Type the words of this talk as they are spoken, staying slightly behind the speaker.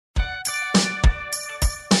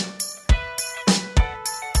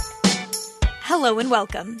Hello and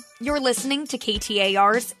welcome. You're listening to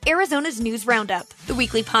KTAR's Arizona's News Roundup, the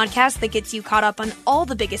weekly podcast that gets you caught up on all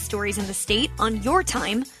the biggest stories in the state on your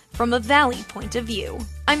time from a Valley point of view.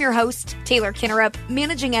 I'm your host, Taylor Kinnerup,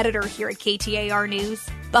 managing editor here at KTAR News.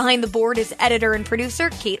 Behind the board is editor and producer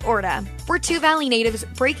Kate Orta. We're two Valley natives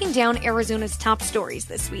breaking down Arizona's top stories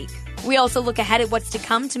this week. We also look ahead at what's to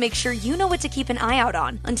come to make sure you know what to keep an eye out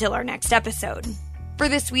on until our next episode. For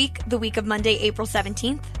this week, the week of Monday, April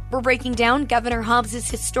 17th, we're breaking down Governor Hobbs'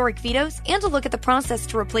 historic vetoes and a look at the process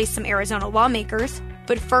to replace some Arizona lawmakers.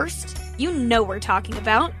 But first, you know we're talking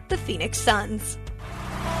about the Phoenix Suns.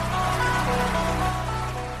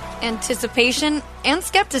 Anticipation and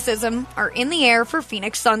skepticism are in the air for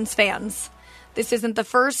Phoenix Suns fans. This isn't the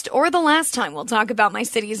first or the last time we'll talk about my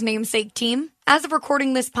city's namesake team. As of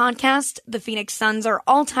recording this podcast, the Phoenix Suns are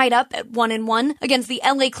all tied up at 1-1 against the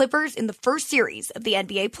LA Clippers in the first series of the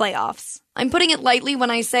NBA playoffs. I'm putting it lightly when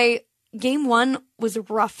I say Game 1 was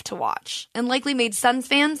rough to watch, and likely made Suns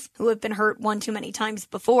fans, who have been hurt one too many times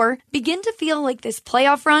before, begin to feel like this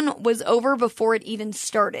playoff run was over before it even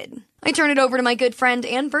started. I turn it over to my good friend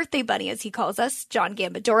and birthday buddy, as he calls us, John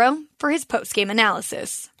Gambadoro, for his post-game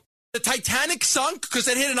analysis. The Titanic sunk because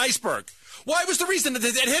it hit an iceberg. Why was the reason that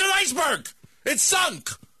it hit an iceberg? It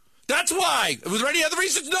sunk. That's why. Was there any other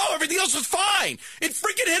reasons? No, everything else was fine. It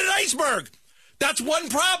freaking hit an iceberg. That's one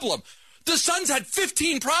problem. The Suns had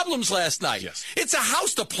 15 problems last night. Yes. It's a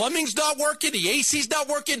house. The plumbing's not working. The AC's not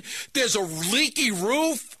working. There's a leaky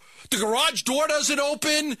roof. The garage door doesn't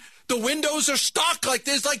open. The windows are stuck.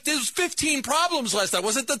 There's 15 problems last night.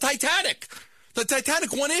 Wasn't the Titanic? The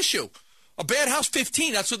Titanic, one issue. A bad house,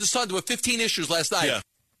 15. That's what the Suns were, 15 issues last night. Yeah.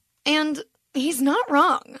 And he's not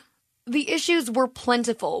wrong. The issues were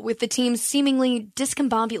plentiful, with the team seemingly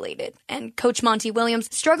discombobulated, and Coach Monty Williams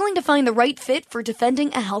struggling to find the right fit for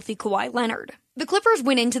defending a healthy Kawhi Leonard. The Clippers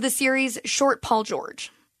went into the series short Paul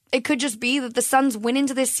George. It could just be that the Suns went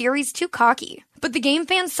into this series too cocky. But the game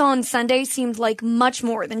fans saw on Sunday seemed like much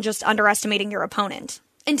more than just underestimating your opponent.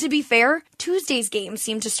 And to be fair, Tuesday's game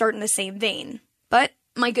seemed to start in the same vein. But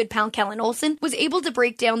my good pal Kellen Olson was able to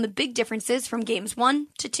break down the big differences from games 1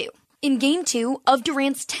 to 2. In Game 2, of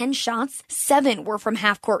Durant's 10 shots, 7 were from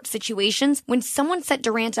half-court situations when someone set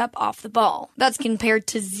Durant up off the ball. That's compared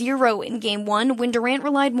to 0 in Game 1 when Durant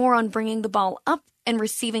relied more on bringing the ball up and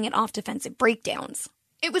receiving it off defensive breakdowns.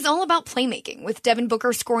 It was all about playmaking, with Devin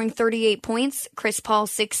Booker scoring 38 points, Chris Paul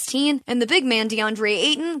 16, and the big man DeAndre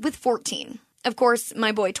Ayton with 14. Of course,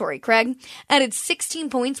 my boy Torrey Craig added 16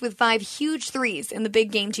 points with 5 huge threes in the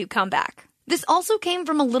big Game 2 comeback. This also came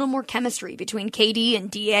from a little more chemistry between KD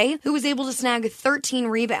and DA, who was able to snag 13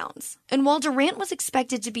 rebounds. And while Durant was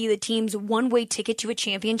expected to be the team's one-way ticket to a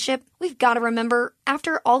championship, we've got to remember,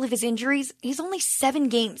 after all of his injuries, he's only 7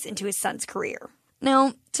 games into his Suns' career.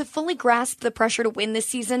 Now, to fully grasp the pressure to win this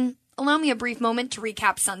season, allow me a brief moment to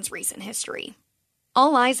recap Suns' recent history.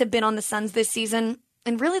 All eyes have been on the Suns this season,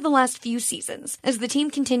 and really the last few seasons, as the team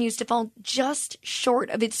continues to fall just short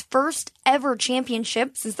of its first ever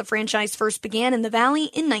championship since the franchise first began in the Valley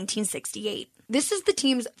in 1968. This is the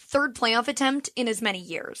team's third playoff attempt in as many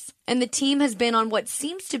years, and the team has been on what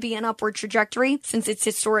seems to be an upward trajectory since its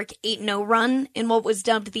historic 8-0 run in what was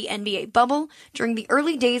dubbed the NBA bubble during the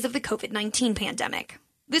early days of the COVID-19 pandemic.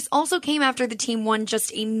 This also came after the team won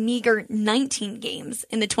just a meager 19 games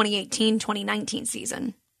in the 2018-2019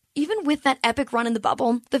 season. Even with that epic run in the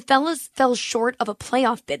bubble, the fellas fell short of a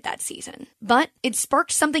playoff bid that season. But it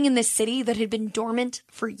sparked something in this city that had been dormant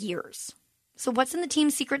for years. So what's in the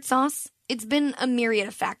team's secret sauce? It's been a myriad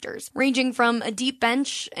of factors, ranging from a deep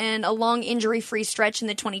bench and a long injury-free stretch in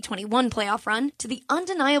the 2021 playoff run to the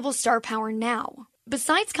undeniable star power now.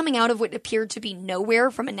 Besides coming out of what appeared to be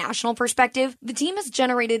nowhere from a national perspective, the team has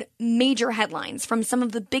generated major headlines from some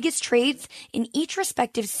of the biggest trades in each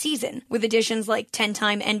respective season, with additions like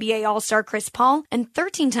 10-time NBA All-Star Chris Paul and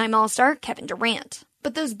 13-time All-Star Kevin Durant.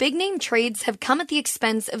 But those big-name trades have come at the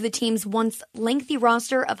expense of the team's once lengthy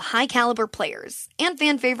roster of high-caliber players, and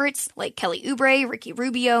fan favorites like Kelly Oubre, Ricky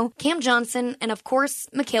Rubio, Cam Johnson, and of course,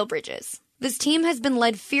 Mikal Bridges. This team has been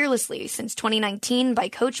led fearlessly since 2019 by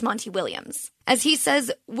Coach Monty Williams. As he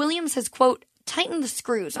says, Williams has, quote, tightened the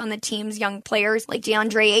screws on the team's young players like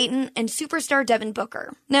DeAndre Ayton and superstar Devin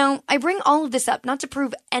Booker. Now, I bring all of this up not to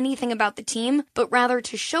prove anything about the team, but rather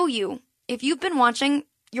to show you, if you've been watching,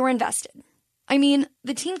 you're invested. I mean,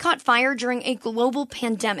 the team caught fire during a global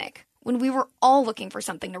pandemic, when we were all looking for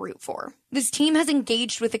something to root for. This team has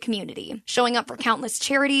engaged with the community, showing up for countless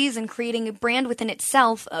charities and creating a brand within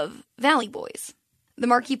itself of Valley Boys. The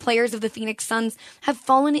marquee players of the Phoenix Suns have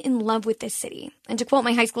fallen in love with this city. And to quote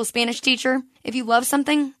my high school Spanish teacher, if you love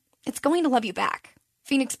something, it's going to love you back.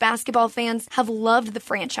 Phoenix basketball fans have loved the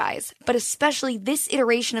franchise, but especially this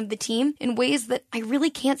iteration of the team in ways that I really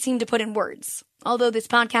can't seem to put in words, although this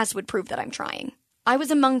podcast would prove that I'm trying. I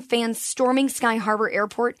was among fans storming Sky Harbor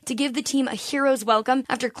Airport to give the team a hero's welcome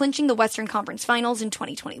after clinching the Western Conference Finals in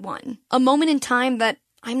 2021. A moment in time that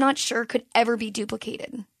I'm not sure could ever be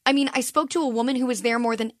duplicated. I mean, I spoke to a woman who was there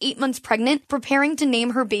more than 8 months pregnant, preparing to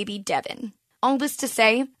name her baby Devin. All this to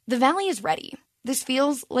say, the Valley is ready. This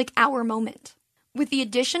feels like our moment. With the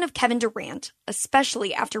addition of Kevin Durant,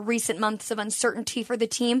 especially after recent months of uncertainty for the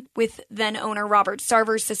team, with then-owner Robert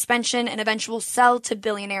Sarver's suspension and eventual sell to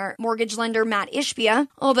billionaire mortgage lender Matt Ishbia,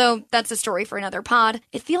 although that's a story for another pod,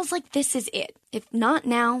 it feels like this is it. If not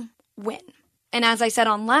now, when? And as I said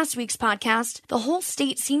on last week's podcast, the whole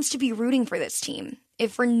state seems to be rooting for this team,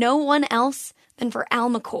 if for no one else, then for Al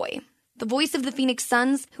McCoy, the voice of the Phoenix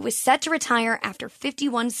Suns, who is set to retire after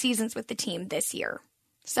 51 seasons with the team this year.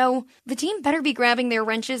 So, the team better be grabbing their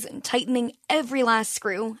wrenches and tightening every last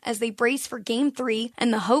screw as they brace for Game 3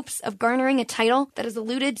 and the hopes of garnering a title that has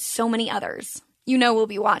eluded so many others. You know we'll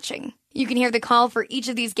be watching. You can hear the call for each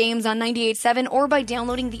of these games on 98.7 or by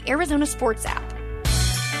downloading the Arizona Sports app.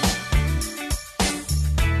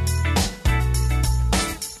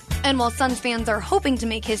 And while Suns fans are hoping to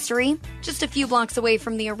make history, just a few blocks away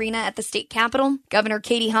from the arena at the state capitol, Governor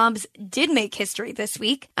Katie Hobbs did make history this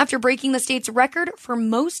week after breaking the state's record for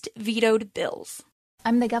most vetoed bills.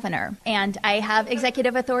 I'm the governor, and I have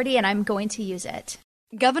executive authority, and I'm going to use it.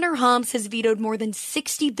 Governor Hobbs has vetoed more than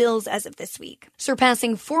 60 bills as of this week,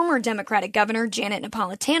 surpassing former Democratic Governor Janet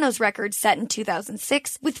Napolitano's record set in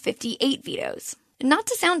 2006 with 58 vetoes. Not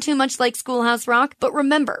to sound too much like Schoolhouse Rock, but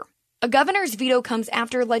remember, a governor's veto comes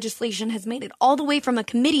after legislation has made it all the way from a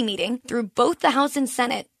committee meeting through both the House and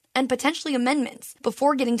Senate and potentially amendments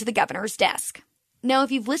before getting to the governor's desk. Now,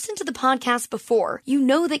 if you've listened to the podcast before, you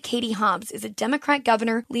know that Katie Hobbs is a Democrat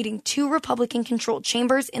governor leading 2 Republican-controlled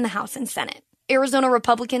chambers in the House and Senate. Arizona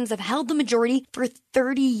Republicans have held the majority for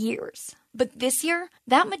 30 years. But this year,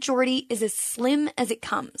 that majority is as slim as it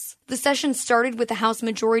comes. The session started with a House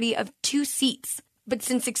majority of 2 seats. But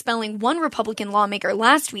since expelling 1 Republican lawmaker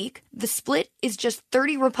last week, the split is just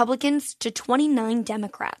 30 Republicans to 29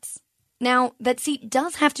 Democrats. Now, that seat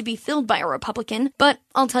does have to be filled by a Republican, but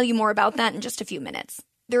I'll tell you more about that in just a few minutes.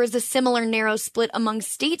 There is a similar narrow split among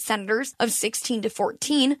state senators of 16 to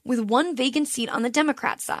 14, with 1 vacant seat on the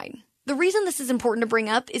Democrat side. The reason this is important to bring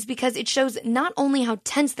up is because it shows not only how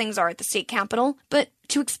tense things are at the state capitol, but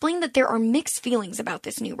to explain that there are mixed feelings about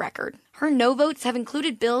this new record. Her no votes have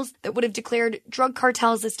included bills that would have declared drug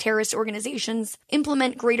cartels as terrorist organizations,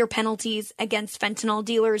 implement greater penalties against fentanyl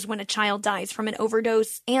dealers when a child dies from an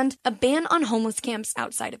overdose, and a ban on homeless camps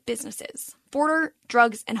outside of businesses. Border,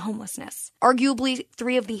 drugs, and homelessness. Arguably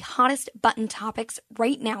 3 of the hottest button topics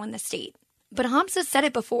right now in the state. But Hobbs has said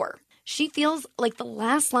it before. She feels like the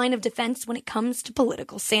last line of defense when it comes to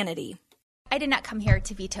political sanity. I did not come here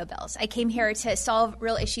to veto bills. I came here to solve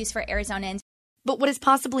real issues for Arizonans. But what is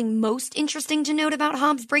possibly most interesting to note about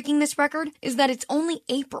Hobbs breaking this record is that it's only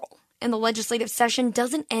April, and the legislative session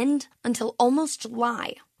doesn't end until almost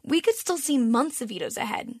July. We could still see months of vetoes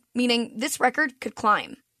ahead, meaning this record could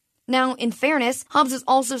climb. Now, in fairness, Hobbs has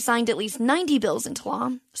also signed at least 90 bills into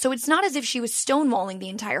law, so it's not as if she was stonewalling the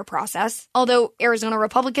entire process, although Arizona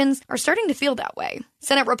Republicans are starting to feel that way.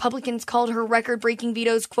 Senate Republicans called her record-breaking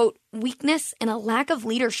vetoes, quote, weakness and a lack of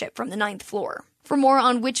leadership from the 9th floor. For more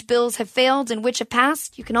on which bills have failed and which have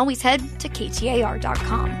passed, you can always head to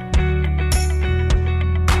ktar.com.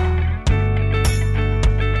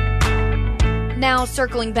 Now,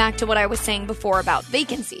 circling back to what I was saying before about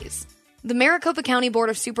vacancies. The Maricopa County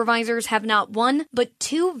Board of Supervisors have not 1, but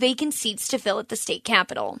 2 vacant seats to fill at the state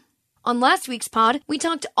capitol. On last week's pod, we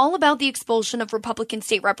talked all about the expulsion of Republican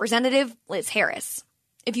State Representative Liz Harris.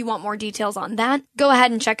 If you want more details on that, go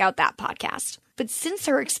ahead and check out that podcast. But since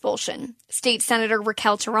her expulsion, State Senator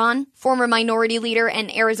Raquel Teran, former minority leader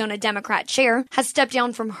and Arizona Democrat chair, has stepped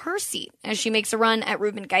down from her seat as she makes a run at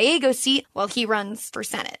Ruben Gallego's seat while he runs for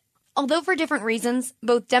Senate. Although for different reasons,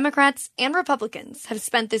 both Democrats and Republicans have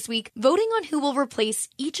spent this week voting on who will replace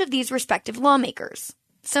each of these respective lawmakers.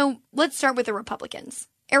 So let's start with the Republicans.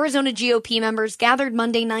 Arizona GOP members gathered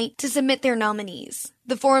Monday night to submit their nominees.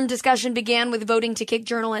 The forum discussion began with voting to kick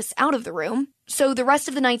journalists out of the room, so the rest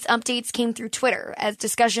of the night's updates came through Twitter as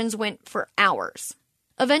discussions went for hours.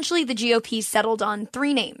 Eventually, the GOP settled on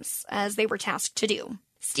 3 names, as they were tasked to do.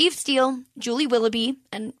 Steve Steele, Julie Willoughby,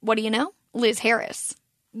 and what do you know? Liz Harris.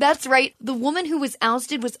 That's right, the woman who was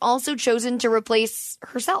ousted was also chosen to replace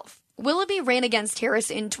herself. Willoughby ran against Harris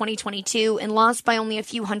in 2022 and lost by only a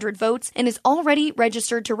few hundred votes and is already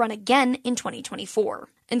registered to run again in 2024.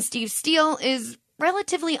 And Steve Steele is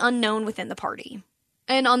relatively unknown within the party.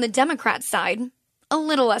 And on the Democrat side, a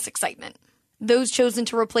little less excitement. Those chosen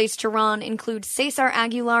to replace Tehran include Cesar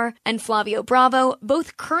Aguilar and Flavio Bravo,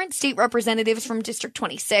 both current state representatives from District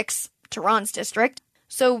 26, Tehran's district.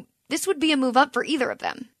 So this would be a move up for either of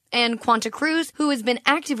them. And Quanta Cruz, who has been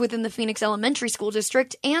active within the Phoenix Elementary School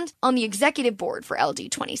District and on the executive board for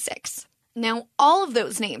LD26. Now, all of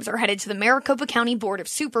those names are headed to the Maricopa County Board of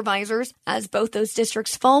Supervisors, as both those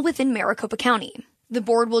districts fall within Maricopa County. The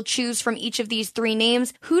board will choose from each of these three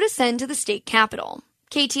names who to send to the state capitol.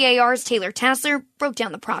 KTAR's Taylor Tassler broke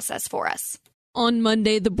down the process for us. On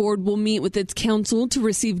Monday, the board will meet with its council to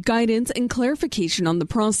receive guidance and clarification on the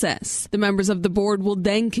process. The members of the board will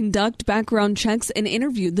then conduct background checks and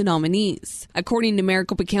interview the nominees. According to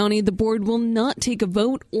Maricopa County, the board will not take a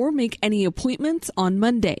vote or make any appointments on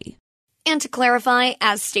Monday. And to clarify,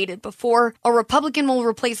 as stated before, a Republican will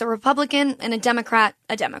replace a Republican and a Democrat.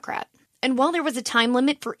 And while there was a time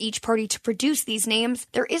limit for each party to produce these names,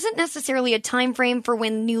 there isn't necessarily a time frame for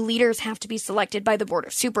when new leaders have to be selected by the Board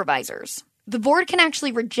of Supervisors. The board can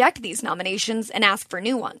actually reject these nominations and ask for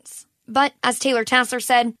new ones. But, as Taylor Tassler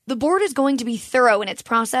said, the board is going to be thorough in its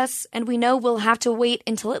process, and we know we'll have to wait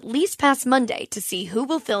until at least past Monday to see who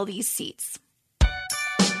will fill these seats.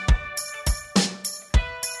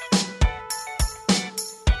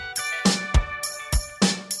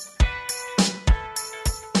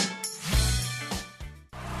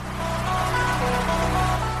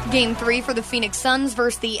 Game 3 for the Phoenix Suns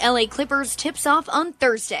versus the LA Clippers tips off on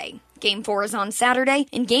Thursday. Game 4 is on Saturday,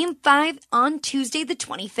 and Game 5 on Tuesday the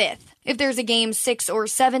 25th. If there's a Game 6 or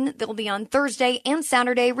 7, they'll be on Thursday and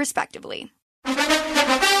Saturday, respectively.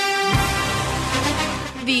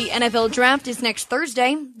 The NFL Draft is next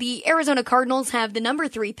Thursday. The Arizona Cardinals have the number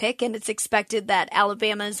 3 pick, and it's expected that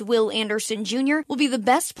Alabama's Will Anderson Jr. will be the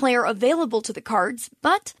best player available to the Cards,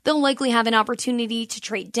 but they'll likely have an opportunity to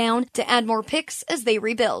trade down to add more picks as they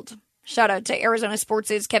rebuild. Shout out to Arizona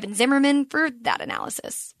Sports' Kevin Zimmerman for that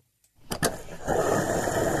analysis.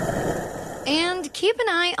 And keep an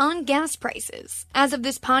eye on gas prices. As of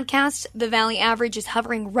this podcast, the Valley average is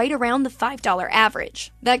hovering right around the $5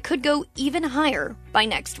 average. That could go even higher by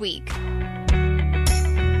next week.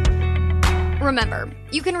 Remember,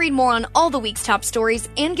 you can read more on all the week's top stories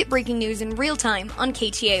and get breaking news in real time on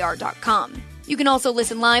KTAR.com. You can also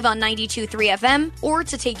listen live on 92.3 FM, or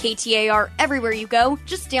to take KTAR everywhere you go,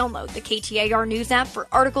 just download the KTAR News app for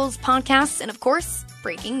articles, podcasts, and of course,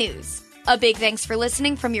 breaking news. A big thanks for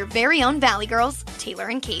listening from your very own Valley Girls, Taylor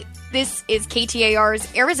and Kate. This is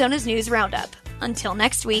KTAR's Arizona's News Roundup. Until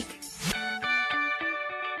next week.